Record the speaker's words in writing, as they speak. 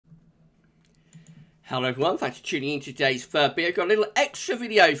Hello everyone, thanks for tuning in to today's third video. Got a little extra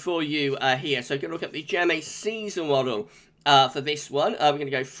video for you here. So we're going to look at the JMA season model for this one. We're going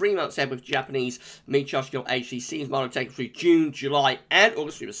to go 3 months ahead with Japanese meteorological agency season model taken through June, July and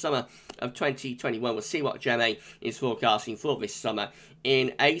August through the summer of 2021. We'll see what JMA is forecasting for this summer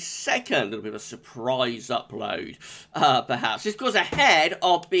in a second. A little bit of a surprise upload, perhaps. This goes ahead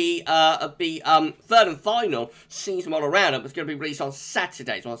of the third and final season model roundup that's going to be released on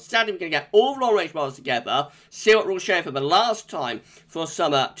Saturday. So on Saturday, we're going to get all the long-range models together, see what we're all sharing for the last time for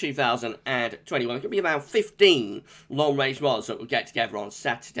summer 2021. There's going to be about 15 long-range models that we'll get together on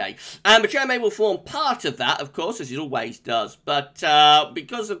Saturday. And the JMA will form part of that, of course, as it always does. But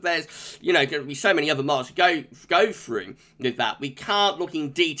because of there's, you know, going to be so many other models to go through with that, we can't look in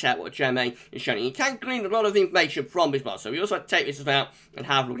detail at what JMA is showing. You can glean a lot of information from this model, so we also have to take this out and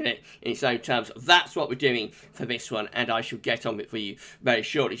have a look at it in its own terms. That's what we're doing for this one, and I shall get on with it for you very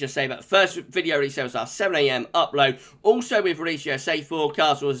shortly. Just say that the first video release was our 7 AM upload. Also, we've released USA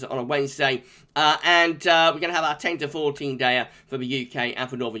forecast was on a Wednesday. And we're going to have our 10 to 14 day for the UK and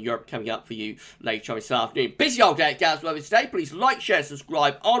for Northern Europe coming up for you later on this afternoon. Busy old day at GavsWeatherVids today. Please like, share,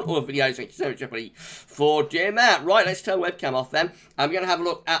 subscribe on all the videos. Thank you so much, everybody, for doing that. Right, let's turn the webcam off then. I'm going to have a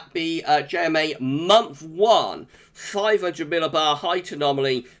look at the JMA month 1 500 millibar height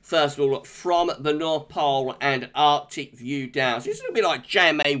anomaly. First of all, from the North Pole and Arctic view down. So it's a little bit like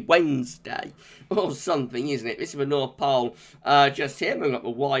JMA Wednesday or something, isn't it? This is the North Pole just here. We've got the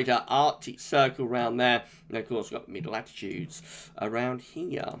wider Arctic circle around there. And of course, we've got the mid-latitudes around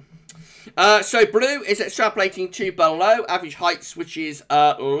here. So blue is extrapolating to below average heights, which is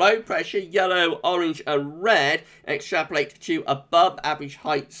low pressure. Yellow, orange and red extrapolate to above average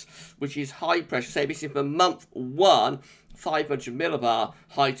heights, which is high pressure. So this is for month 1 500 millibar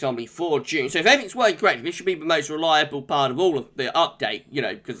height anomaly for June. So if everything's working correctly, this should be the most reliable part of all of the update, you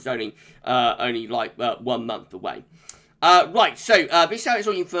know, because it's only like 1 month away. Right, so this is how it's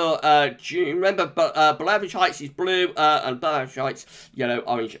looking for June. Remember, below average heights is blue, and above average heights, yellow,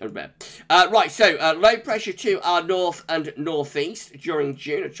 orange, and red. Right, so low pressure to our north and northeast during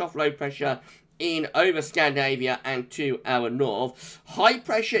June. A trough low pressure in over Scandinavia and to our north. High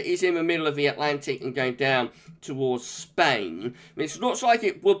pressure is in the middle of the Atlantic and going down towards Spain. It looks like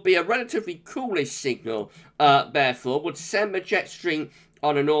it would be a relatively coolish signal, therefore. Would send the jet stream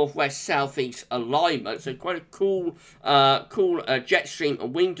on a northwest-southeast alignment, so quite a cool jet stream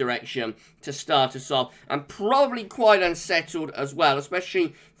and wind direction to start us off, and probably quite unsettled as well,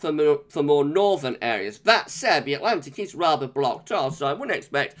 especially for more northern areas. That said, the Atlantic is rather blocked off, so I wouldn't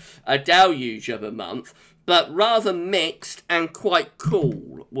expect a deluge of a month, but rather mixed and quite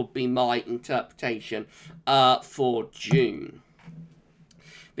cool would be my interpretation for June.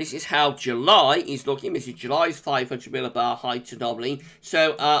 This is how July is looking. This is July's 500 millibar height anomaly.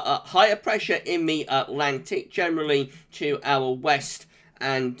 So higher pressure in the Atlantic, generally to our west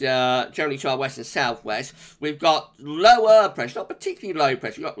and generally to our west and southwest. We've got lower pressure, not particularly low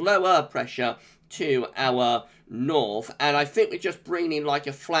pressure. We've got lower pressure to our north, and I think we're just bringing in like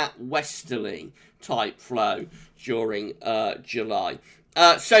a flat westerly type flow during July.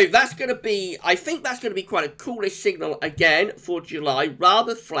 So that's going to be, I think that's going to be quite a coolish signal again for July.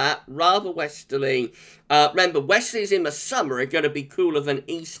 Rather flat, rather westerly. Remember, westerlies in the summer are going to be cooler than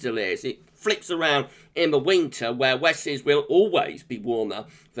easterlies. It flips around in the winter, where westerlies will always be warmer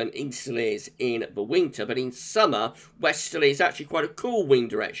than easterlies in the winter. But in summer, westerly is actually quite a cool wind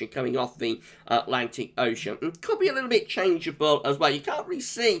direction coming off the Atlantic Ocean. And could be a little bit changeable as well. You can't really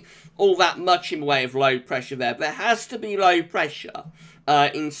see all that much in the way of low pressure there. There has to be low pressure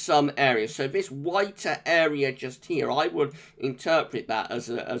in some areas. So this whiter area just here, I would interpret that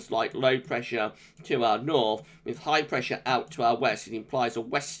as like low pressure to our north with high pressure out to our west. It implies a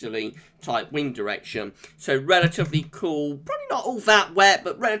westerly type wind direction. So relatively cool, probably not all that wet,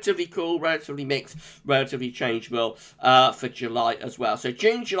 but relatively cool, relatively mixed, relatively changeable for July as well. So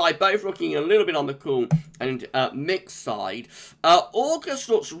June, July, both looking a little bit on the cool and mixed side. August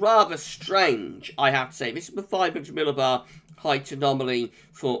looks rather strange, I have to say. This is the 500 millibar height anomaly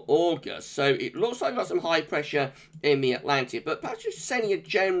for August. So it looks like we've got some high pressure in the Atlantic, but perhaps just sending a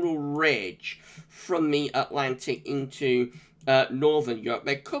general ridge from the Atlantic into Northern Europe.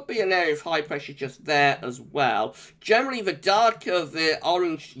 There could be an area of high pressure just there as well. Generally, the darker the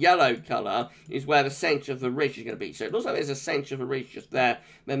orange-yellow colour is where the centre of the ridge is going to be. So it looks like there's a centre of a ridge just there.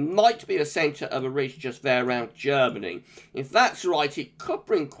 There might be a centre of a ridge just there around Germany. If that's right, it could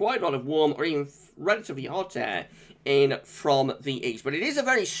bring quite a lot of warm or even relatively hot air in from the east. But it is a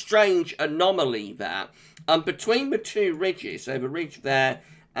very strange anomaly that between the two ridges, so the ridge there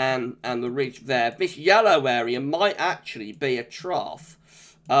and the ridge there, this yellow area might actually be a trough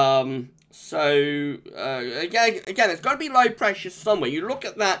Again, there's got to be low pressure somewhere. You look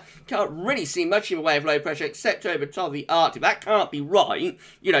at that, can't really see much in the way of low pressure except over top of the Arctic. That can't be right.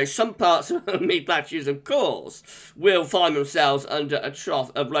 You know, some parts of mid-latitudes, of course, will find themselves under a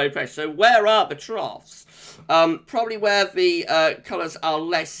trough of low pressure. So where are the troughs? Probably where the colours are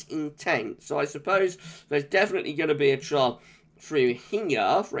less intense. So I suppose there's definitely going to be a trough through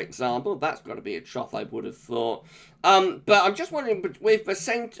here, for example. That's got to be a trough, I would have thought. But I'm just wondering, with the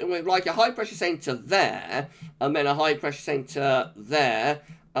centre, with like a high pressure centre there, and then a high pressure centre there,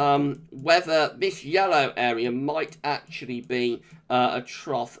 whether this yellow area might actually be a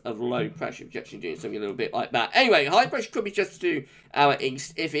trough of low pressure. If you're actually doing something a little bit like that. Anyway, high pressure could be just to our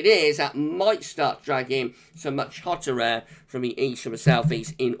east. If it is, that might start dragging some much hotter air from the east and the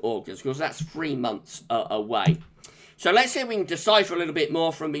southeast in August, because that's 3 months away. So let's see if we can decipher a little bit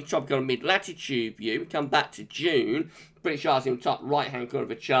more from the tropical mid-latitude view. We come back to June. British Isles in the top right-hand corner of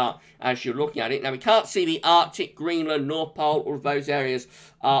the chart as you're looking at it. Now, we can't see the Arctic, Greenland, North Pole. All of those areas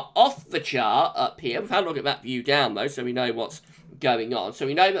are off the chart up here. We've had a look at that view down, though, so we know what's going on. So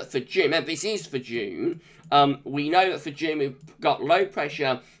we know that for June, remember, this is for June. We know that for June, we've got low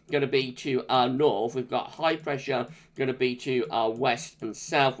pressure going to be to our north. We've got high pressure going to be to our west and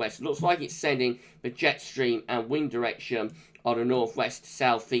southwest. It looks like it's sending the jet stream and wind direction on a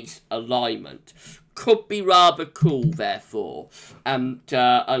northwest-southeast alignment. Could be rather cool, therefore, and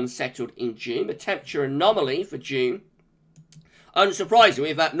unsettled in June. The temperature anomaly for June,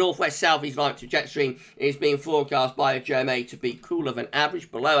 unsurprisingly, that northwest-southeast alignment to jet stream is being forecast by the JMA to be cooler than average,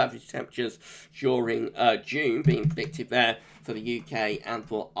 below average temperatures during June, being predicted there for the UK and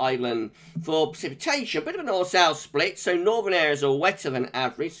for Ireland. For precipitation, a bit of a north-south split, so northern areas are wetter than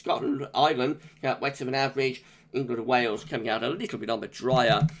average. Scotland, Ireland, wetter than average. England and Wales coming out a little bit on the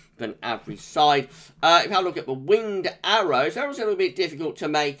drier than average side. If you have a look at the wind arrows, they're also a little bit difficult to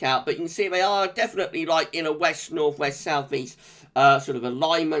make out, but you can see they are definitely like in a west, northwest, southeast sort of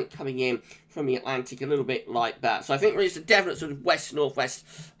alignment coming in from the Atlantic, a little bit like that. So I think there is a definite sort of west, northwest,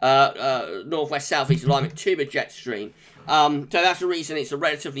 northwest, southeast alignment to the jet stream. So that's the reason it's a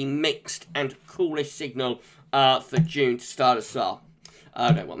relatively mixed and coolish signal for June to start us off.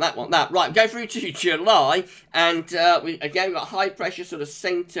 I don't want that. Right, go through to July, and we've got high pressure sort of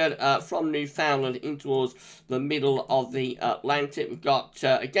centred from Newfoundland in towards the middle of the Atlantic. We've got,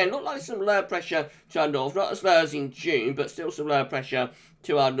 again, look like some low pressure to our north, not as low as in June, but still some low pressure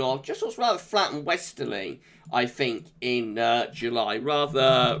to our north. Just looks rather flat and westerly, I think, in July.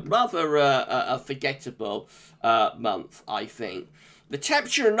 Rather a forgettable month, I think. The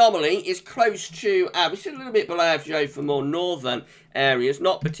temperature anomaly is close to average, a little bit below average for more northern areas,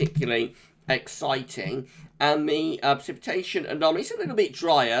 not particularly exciting. And the precipitation anomaly is a little bit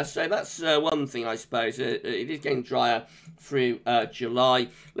drier, so that's one thing, I suppose. It is getting drier through July.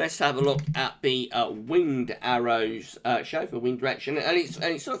 Let's have a look at the wind arrows show for wind direction, and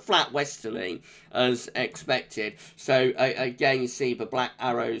it's sort of flat westerly as expected. So again, you see the black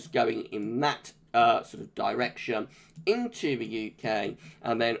arrows going in that sort of direction into the UK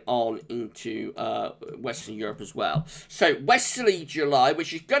and then on into Western Europe as well. So westerly July,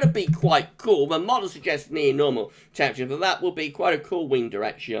 which is going to be quite cool. The model suggests near normal temperature, but that will be quite a cool wind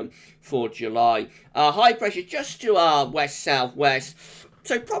direction for July. High pressure just to our west-southwest.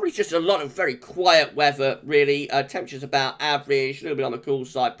 So probably just a lot of very quiet weather, really. Temperatures about average, a little bit on the cool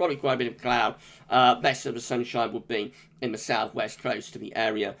side, probably quite a bit of cloud. Best of the sunshine would be in the southwest, close to the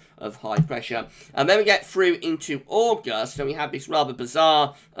area of high pressure. And then we get through into August, and we have this rather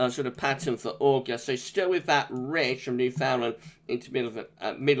bizarre sort of pattern for August. So still with that ridge from Newfoundland into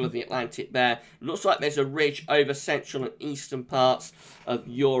middle of the Atlantic there. Looks like there's a ridge over central and eastern parts of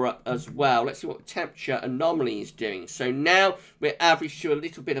Europe as well. Let's see what the temperature anomaly is doing. So now we're average to a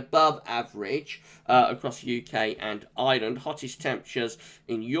little bit above average across the UK and Ireland. Hottest temperatures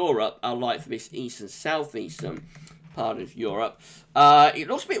in Europe are like for this east and southeastern part of Europe. It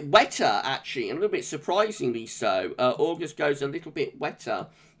looks a bit wetter, actually, and a little bit surprisingly so. August goes a little bit wetter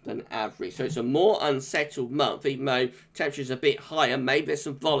than average, so it's a more unsettled month, even though temperature's a bit higher. Maybe there's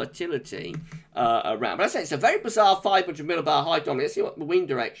some volatility around. But I say it's a very bizarre 500 millibar high dominance. Let's see what the wind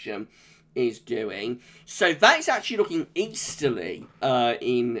direction is doing. So that is actually looking easterly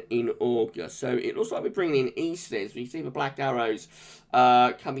in August. So it looks like we're bringing in easterlies. You see the black arrows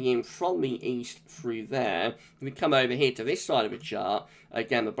coming in from the east through there. If we come over here to this side of the chart,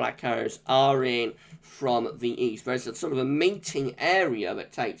 again, the black arrows are in from the east. There's a sort of a meeting area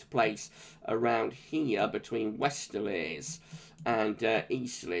that takes place around here between westerlies and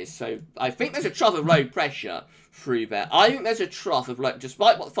easterlies. So I think there's a trough of low pressure through there. I think there's a trough of low,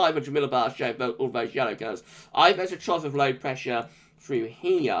 despite what 500 millibars show all those yellow colours, I think there's a trough of low pressure through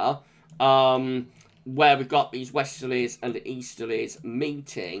here, where we've got these westerlies and easterlies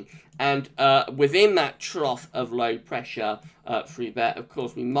meeting, and within that trough of low pressure through there, of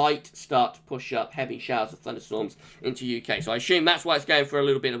course, we might start to push up heavy showers of thunderstorms into UK. So I assume that's why it's going for a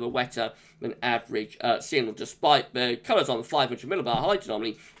little bit of a wetter than average signal, despite the colours on the 500 millibar height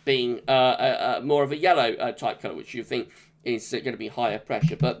anomaly being more of a yellow type colour, which you think is going to be higher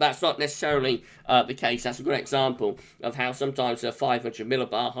pressure, but that's not necessarily the case. That's a good example of how sometimes a 500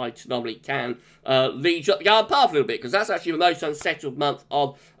 millibar height anomaly can lead you up the garden path a little bit, because that's actually the most unsettled month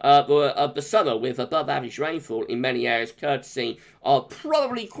of the summer, with above average rainfall in many areas, courtesy of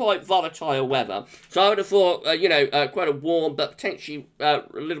probably quite volatile weather. So I would have thought, quite a warm but potentially a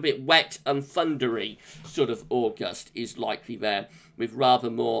little bit wet and thundery sort of August is likely there, with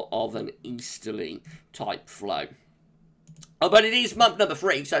rather more of an easterly type flow. Oh, but it is month number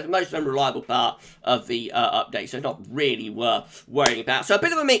 3, so it's the most unreliable part of the update, so it's not really worth worrying about. So a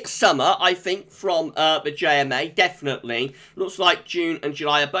bit of a mixed summer, I think, from the JMA, definitely. Looks like June and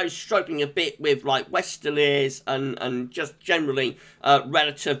July are both struggling a bit with, like, westerlies and just generally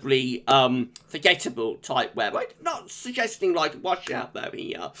relatively forgettable type weather. I'm not suggesting, like, a washout, though,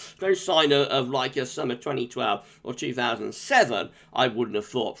 here. No sign of like, a summer 2012 or 2007, I wouldn't have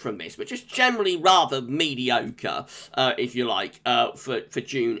thought from this, but just generally rather mediocre, if you like, for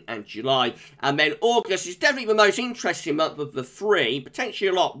June and July. And then August is definitely the most interesting month of the 3, potentially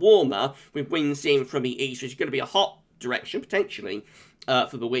a lot warmer, with winds in from the east, which is going to be a hot direction, potentially,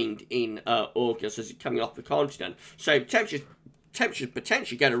 for the wind in August as it's coming off the continent. So temperatures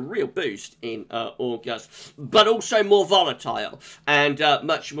potentially get a real boost in August, but also more volatile and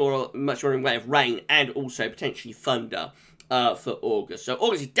much more in way of rain and also potentially thunder for August. So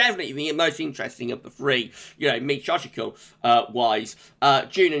August is definitely the most interesting of the 3, meteorological wise.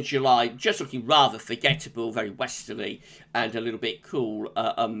 June and July just looking rather forgettable, very westerly and a little bit cool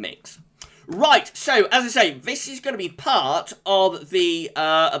mix. Right, so as I say, this is going to be part of the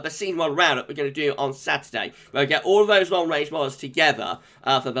season 1 roundup we're going to do on Saturday. We'll get all of those long-range models together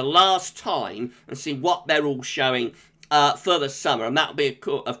for the last time and see what they're all showing for the summer, and that'll be,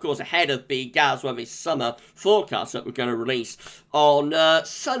 of course, ahead of the GavsWeatherVids summer forecast that we're going to release on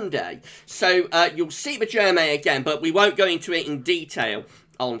Sunday. So you'll see the JMA again, but we won't go into it in detail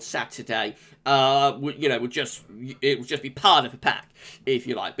on Saturday. It will just be part of the pack, if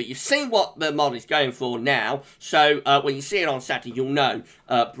you like. But you've seen what the model is going for now, so when you see it on Saturday, you'll know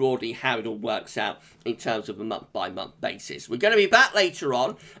broadly how it all works out in terms of a month-by-month basis. We're going to be back later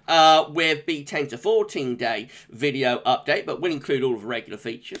on with the 10 to 14 day video update, but we'll include all of the regular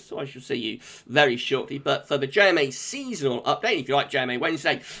features, so I shall see you very shortly. But for the JMA seasonal update, if you like JMA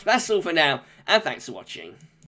Wednesday, that's all for now, and thanks for watching.